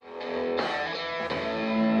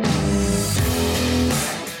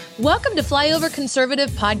Welcome to Flyover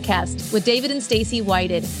Conservative Podcast with David and Stacey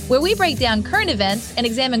Whited, where we break down current events and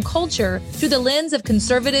examine culture through the lens of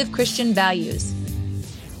conservative Christian values.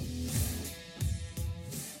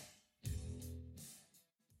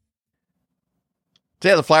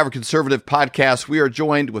 Today on the Flyover Conservative Podcast, we are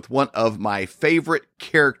joined with one of my favorite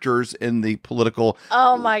characters in the political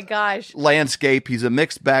landscape. He's a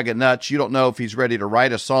mixed bag of nuts. You don't know if he's ready to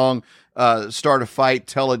write a song, start a fight,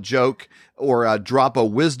 tell a joke, or drop a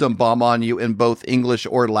wisdom bomb on you in both English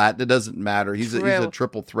or Latin. It doesn't matter. He's a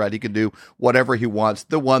triple threat. He can do whatever he wants.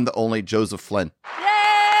 The one, the only, Joseph Flynn. Yay!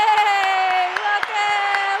 Welcome!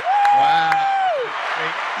 Wow.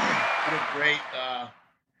 Great,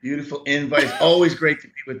 beautiful invite. It's always great to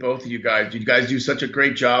be with both of you guys. You guys do such a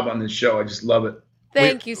great job on this show. I just love it.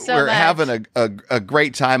 Thank you so much. We're having a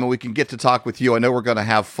great time, and we can get to talk with you. I know we're going to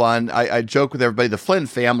have fun. I joke with everybody, the Flynn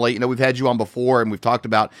family, we've had you on before, and we've talked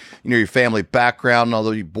about, your family background. And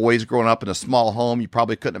although you boys growing up in a small home, you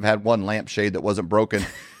probably couldn't have had one lampshade that wasn't broken,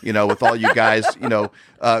 with all you guys,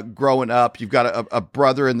 growing up. You've got a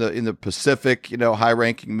brother in the Pacific,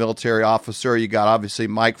 high-ranking military officer. You got, obviously,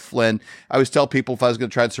 Mike Flynn. I always tell people if I was going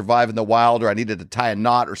to try to survive in the wild or I needed to tie a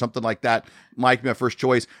knot or something like that, Mike, my first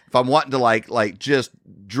choice. If I'm wanting to like just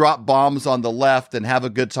drop bombs on the left and have a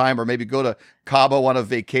good time, or maybe go to Cabo on a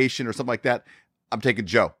vacation or something like that, I'm taking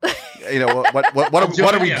Joe. What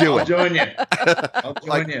are we doing? I'll join you. I'll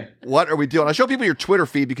join you. What are we doing? I show people your Twitter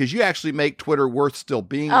feed because you actually make Twitter worth still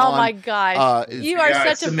being on. Oh my gosh. You are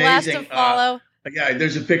such a blast to follow.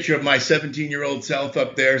 There's a picture of my 17-year-old self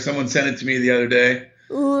up there. Someone sent it to me the other day.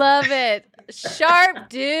 Love it. Sharp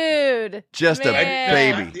dude. Just Man. A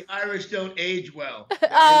baby. The Irish don't age well.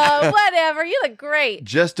 Oh, whatever. You look great.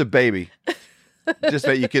 Just a baby. Just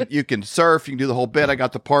that you can surf, you can do the whole bit. I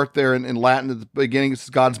got the part there in Latin at the beginning. It says,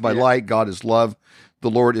 God's my light, God is love, the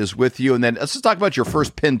Lord is with you. And then let's just talk about your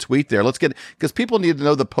first pinned tweet there. Let's get, because people need to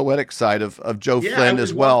know the poetic side of Joe Flynn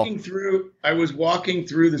as well. I was walking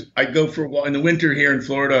through this. I go for a walk in the winter here in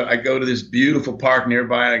Florida. I go to this beautiful park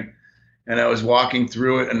nearby, and I was walking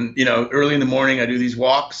through it. And, early in the morning, I do these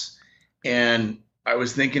walks. And I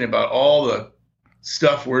was thinking about all the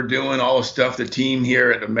stuff we're doing, all the stuff the team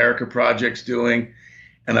here at America Project's doing.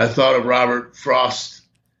 And I thought of Robert Frost's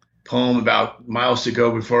poem about miles to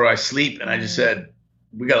go before I sleep. And I just said,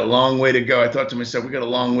 we got a long way to go. I thought to myself, we got a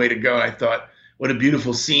long way to go. And I thought, what a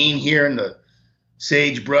beautiful scene here in the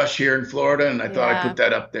sagebrush here in Florida. And I thought I'd put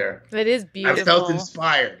that up there. It is beautiful. I felt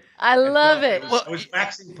inspired. I love it. I was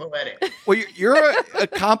waxing poetic. Well, you're a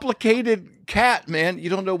complicated cat, man. You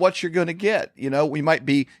don't know what you're going to get. You might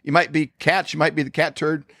be cats. You might be the cat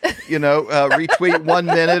turd. Retweet 1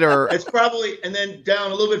 minute or it's probably, and then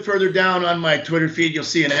down a little bit further down on my Twitter feed, you'll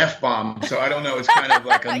see an F-bomb. So I don't know. It's kind of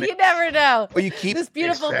like you never know. Well, you keep this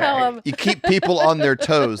beautiful poem. You keep people on their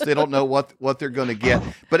toes. They don't know what they're going to get.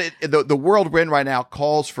 But the world we're in right now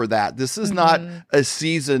calls for that. This is not a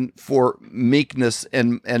season for meekness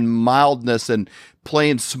and mildness and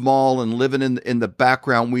playing small and living in the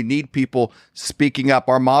background. We need people speaking up.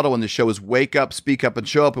 Our motto in the show is wake up, speak up, and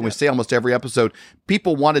show up. And we say almost every episode,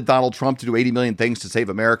 people wanted Donald Trump to do 80 million things to save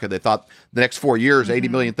America. They thought the next 4 years, 80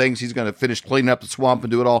 million things, he's going to finish cleaning up the swamp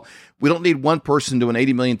and do it all. We don't need one person doing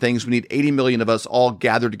 80 million things. We need 80 million of us all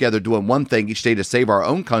gathered together doing one thing each day to save our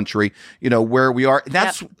own country, where we are.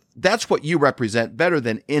 That's what you represent better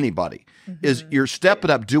than anybody. Is you're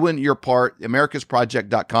stepping up, doing your part.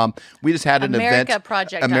 AmericasProject.com. We just had an event.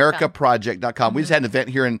 AmericaProject.com. We just had an event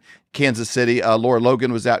here in Kansas City. Laura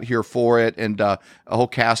Logan was out here for it, and a whole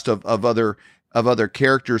cast of other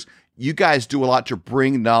characters. You guys do a lot to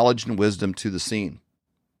bring knowledge and wisdom to the scene.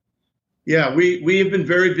 Yeah, we have been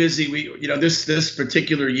very busy. This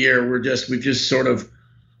particular year, we've just sort of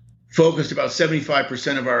focused about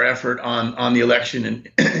 75% of our effort on the election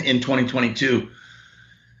in 2022.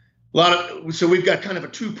 So we've got kind of a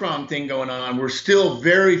two-pronged thing going on. We're still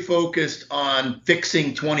very focused on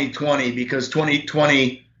fixing 2020 because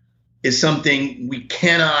 2020 is something we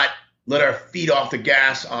cannot let our feet off the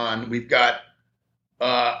gas on. We've got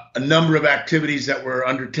a number of activities that we're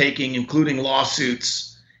undertaking, including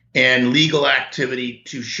lawsuits and legal activity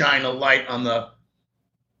to shine a light on the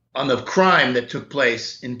crime that took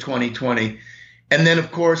place in 2020. And then,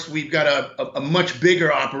 of course, we've got a much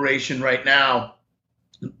bigger operation right now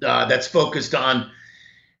that's focused on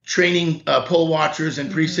training poll watchers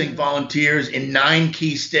and precinct volunteers in 9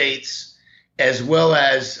 key states, as well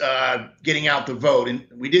as getting out the vote. And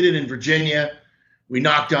we did it in Virginia. We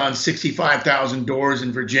knocked on 65,000 doors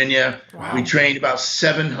in Virginia. Wow. We trained about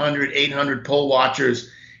 700, 800 poll watchers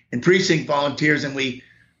and precinct volunteers,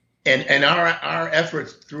 and our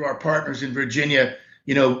efforts through our partners in Virginia,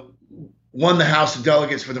 won the House of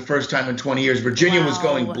Delegates for the first time in 20 years. Virginia was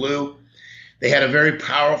going blue. They had a very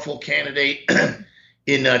powerful candidate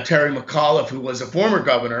in Terry McAuliffe, who was a former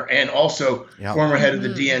governor and also former head of the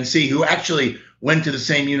DNC, who actually went to the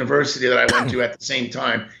same university that I went to at the same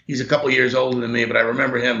time. He's a couple years older than me, but I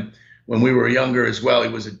remember him when we were younger as well. He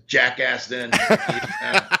was a jackass then.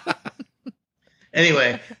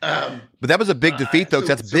 Anyway. But that was a big defeat, though.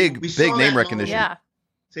 That's big name recognition. Yeah.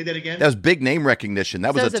 Say that again? That was big name recognition.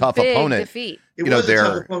 That was a tough big opponent. Defeat. It was a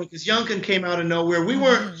tough opponent because Youngkin came out of nowhere. We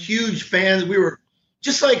weren't huge fans. We were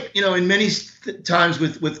just like, in many times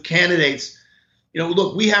with candidates,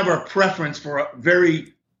 look, we have our preference for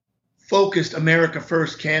very focused America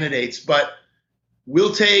First candidates, but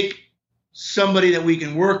we'll take somebody that we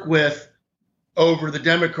can work with over the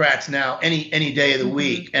Democrats now any day of the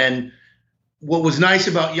week. And what was nice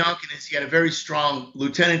about Youngkin is he had a very strong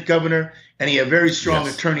lieutenant governor and he had a very strong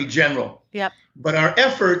attorney general. Yep. But our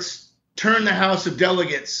efforts turned the House of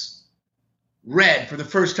Delegates red for the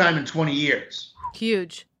first time in 20 years.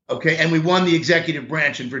 Huge. Okay. And we won the executive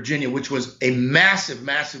branch in Virginia, which was a massive,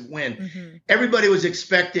 massive win. Everybody was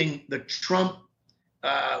expecting the Trump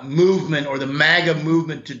movement or the MAGA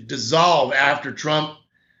movement to dissolve after Trump,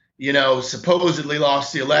 supposedly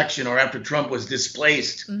lost the election or after Trump was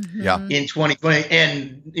displaced in 2020.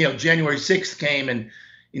 And, January 6th came and,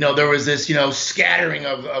 there was this, scattering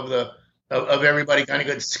of everybody kind of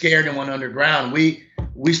got scared and went underground.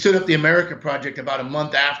 We stood up the America Project about a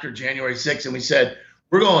month after January 6th and we said,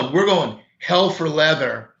 we're going hell for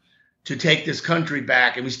leather to take this country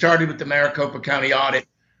back. And we started with the Maricopa County audit,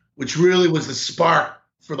 which really was the spark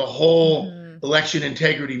for the whole election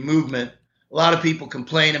integrity movement. A lot of people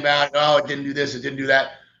complain about, it didn't do this, it didn't do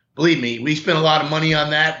that. Believe me, we spent a lot of money on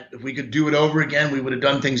that. If we could do it over again, we would have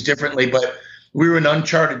done things differently. But we were in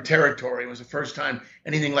uncharted territory. It was the first time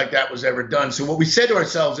anything like that was ever done. So what we said to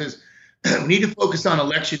ourselves is, we need to focus on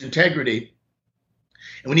election integrity,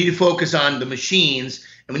 and we need to focus on the machines,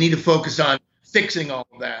 and we need to focus on fixing all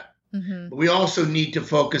of that. But we also need to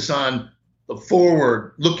focus on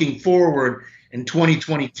looking forward in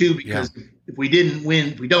 2022, because if we don't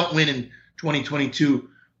win in 2022,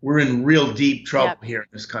 we're in real deep trouble here in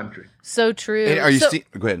this country. So true. And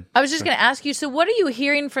go ahead. I was just going to ask you, so what are you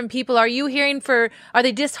hearing from people? Are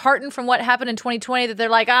they disheartened from what happened in 2020 that they're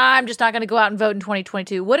like, I'm just not going to go out and vote in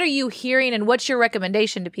 2022? What are you hearing and what's your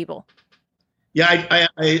recommendation to people? Yeah,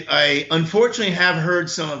 I unfortunately have heard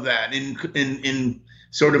some of that in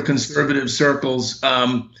sort of conservative circles,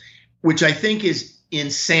 which I think is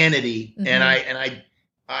insanity. And I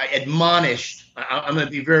admonish, I'm going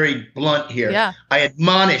to be very blunt here. Yeah. I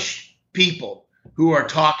admonish people who are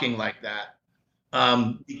talking like that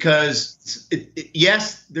because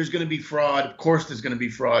yes, there's going to be fraud. Of course, there's going to be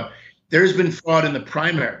fraud. There's been fraud in the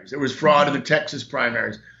primaries. There was fraud in the Texas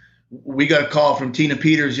primaries. We got a call from Tina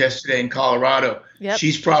Peters yesterday in Colorado. Yep.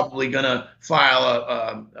 She's probably going to file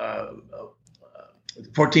a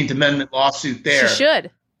 14th Amendment lawsuit there. She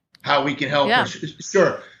should. How we can help her.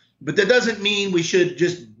 Sure. But that doesn't mean we should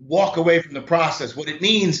just walk away from the process. What it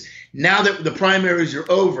means, now that the primaries are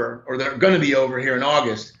over, or they're going to be over here in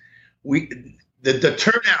August, the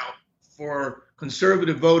turnout for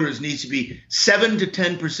conservative voters needs to be 7 to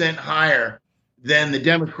 10% higher than the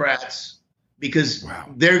Democrats, because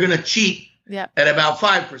they're going to cheat at about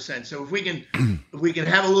 5%. So if we can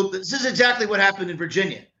have a little, this is exactly what happened in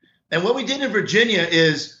Virginia. And what we did in Virginia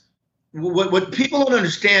is, what people don't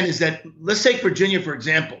understand is that, let's take Virginia, for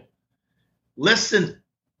example. There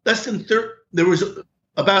was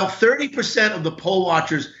about 30% of the poll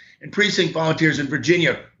watchers and precinct volunteers in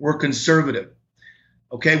Virginia were conservative.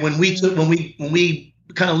 Okay, when we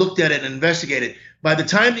kind of looked at it and investigated, by the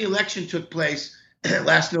time the election took place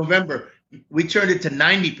last November, we turned it to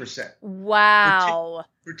 90%. Wow.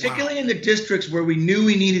 Particularly in the districts where we knew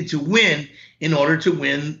we needed to win in order to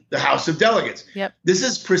win the House of Delegates. Yep. This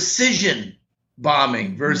is precision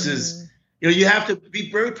bombing versus, you have to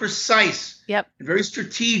be very precise and very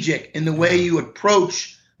strategic in the way you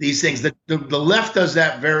approach these things. The left does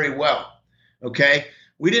that very well. Okay.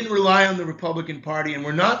 We didn't rely on the Republican Party, and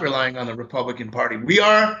we're not relying on the Republican Party. We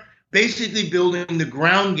are basically building the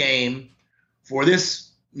ground game for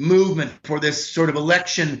this movement, for this sort of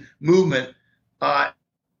election movement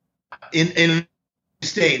in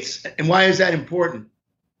states. And why is that important?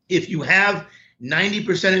 If you have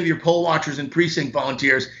 90% of your poll watchers and precinct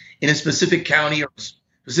volunteers in a specific county or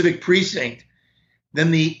specific precinct,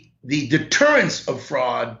 then the deterrence of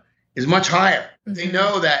fraud is much higher. They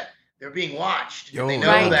know that they're being watched. They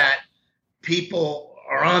know that people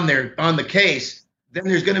are on the case. Then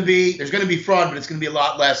there's going to be fraud, but it's going to be a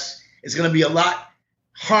lot less. It's going to be a lot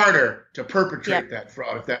harder to perpetrate that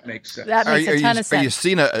fraud, if that makes sense. That makes a ton of sense. Are you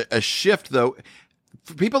seeing a shift, though?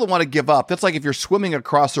 For people that want to give up, that's like if you're swimming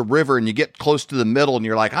across a river and you get close to the middle and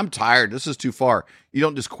you're like, I'm tired, this is too far. You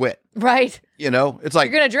don't just quit. Right. You know, it's like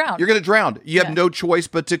you're going to drown. You're going to drown. You have no choice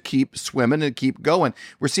but to keep swimming and keep going.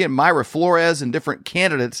 We're seeing Mayra Flores and different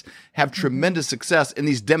candidates have tremendous success in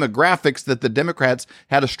these demographics that the Democrats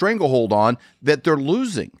had a stranglehold on that they're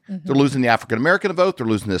losing. They're losing the African American vote. They're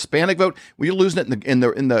losing the Hispanic vote. Well, you're losing it in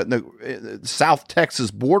the South Texas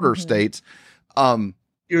border states.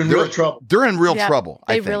 You're in real trouble. They're in real trouble.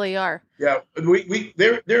 They really are. Yeah,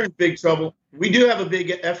 they're in big trouble. We do have a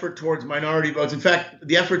big effort towards minority votes. In fact,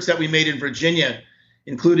 the efforts that we made in Virginia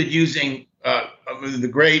included using the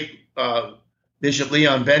great Bishop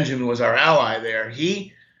Leon Benjamin was our ally there.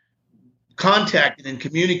 He contacted and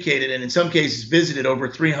communicated, and in some cases visited over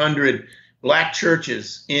 300 Black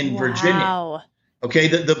churches in Virginia. Okay,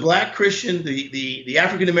 the Black Christian, the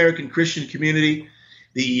African American Christian community,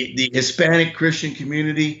 the Hispanic Christian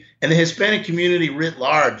community, and the Hispanic community writ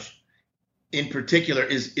large in particular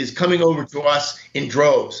is coming over to us in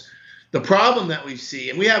droves. The problem that we see,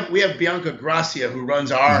 and we have Bianca Gracia, who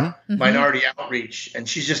runs our minority outreach, and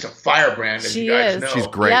she's just a firebrand, as you guys know. She's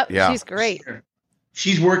great. Yep, she's great.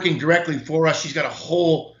 She's working directly for us. She's got a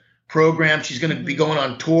whole program. She's going to be going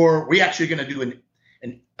on tour. We're actually going to do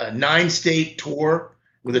a 9-state tour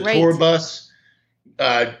with a tour bus,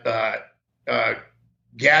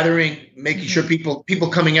 gathering, making sure people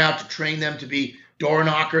coming out to train them to be door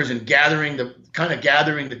knockers and gathering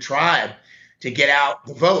the tribe to get out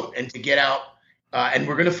the vote and to get out. And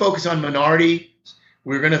we're going to focus on minorities.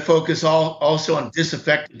 We're going to focus also on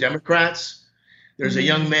disaffected Democrats. There's a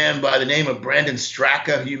young man by the name of Brandon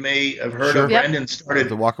Straka, who you may have heard of. Yep. Brandon started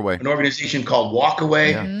the Walkaway, an organization called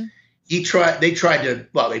Walkaway. Yeah.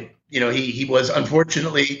 He was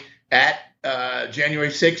unfortunately at January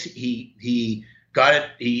 6th. He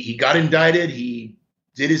got indicted. He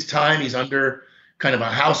did his time. He's under kind of a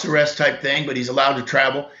house arrest type thing, but he's allowed to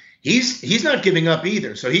travel. He's not giving up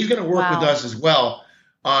either. So he's going to work with us as well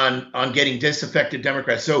on getting disaffected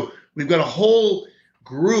Democrats. So we've got a whole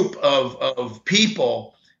group of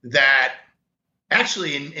people that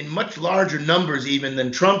actually in much larger numbers even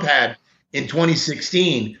than Trump had in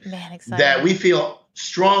 2016 that we feel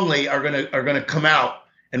strongly are going to come out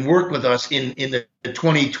and work with us in the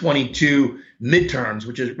 2022 midterms,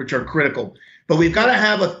 which are critical. But we've got to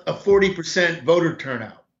have a 40% voter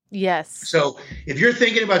turnout. Yes. So if you're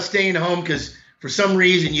thinking about staying home because for some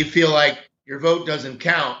reason you feel like your vote doesn't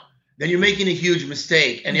count, then you're making a huge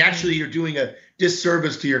mistake. And actually you're doing a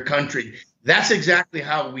disservice to your country. That's exactly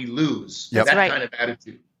how we lose. Yep. That kind of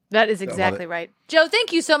attitude. That is exactly right. Joe,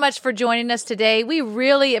 thank you so much for joining us today. We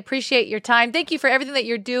really appreciate your time. Thank you for everything that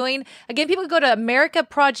you're doing. Again, people can go to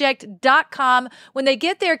americaproject.com. When they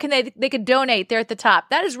get there, they could donate there at the top.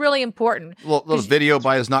 That is really important. Little video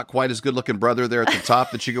by his not quite as good looking brother there at the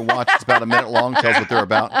top that you can watch. It's about a minute long, tells what they're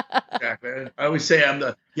about. Exactly. I always say I'm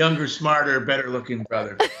the younger, smarter, better looking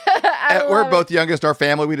brother. We're both youngest, our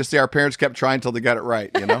family. We just say our parents kept trying until they got it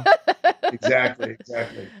right, you know? Exactly.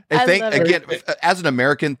 Again, as an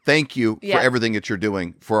American, thank you for everything that you're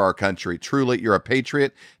doing for our country. Truly, you're a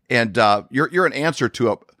patriot, and you're an answer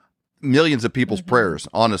to millions of people's prayers.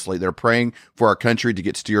 Honestly, they're praying for our country to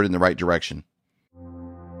get steered in the right direction.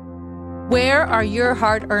 Where are your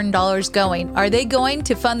hard-earned dollars going? Are they going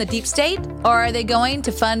to fund the deep state, or are they going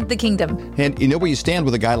to fund the kingdom? And you know where you stand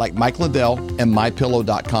with a guy like Mike Lindell and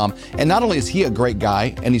MyPillow.com. And not only is he a great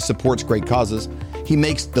guy and he supports great causes, he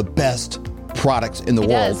makes the best products in the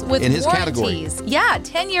world in his category. Yeah,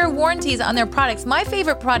 10-year warranties on their products. My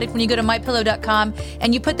favorite product, when you go to mypillow.com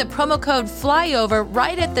and you put the promo code FLYOVER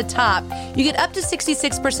right at the top, you get up to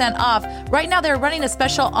 66% off. Right now, they're running a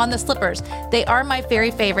special on the slippers. They are my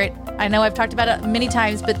very favorite. I know I've talked about it many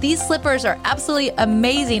times, but these slippers are absolutely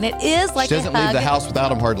amazing. It is like she doesn't leave the house without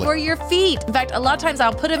them hardly. For your feet. In fact, a lot of times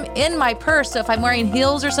I'll put them in my purse. So if I'm wearing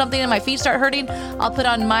heels or something and my feet start hurting, I'll put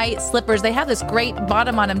on my slippers. They have this great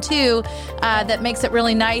bottom on them too. That makes it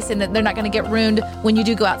really nice, and that they're not going to get ruined when you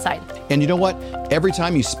do go outside. And you know what? Every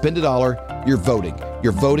time you spend $1, you're voting.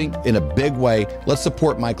 You're voting in a big way. Let's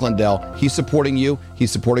support Mike Lindell. He's supporting you.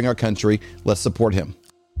 He's supporting our country. Let's support him.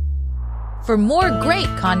 For more great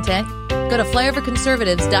content, go to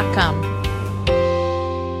flyoverconservatives.com.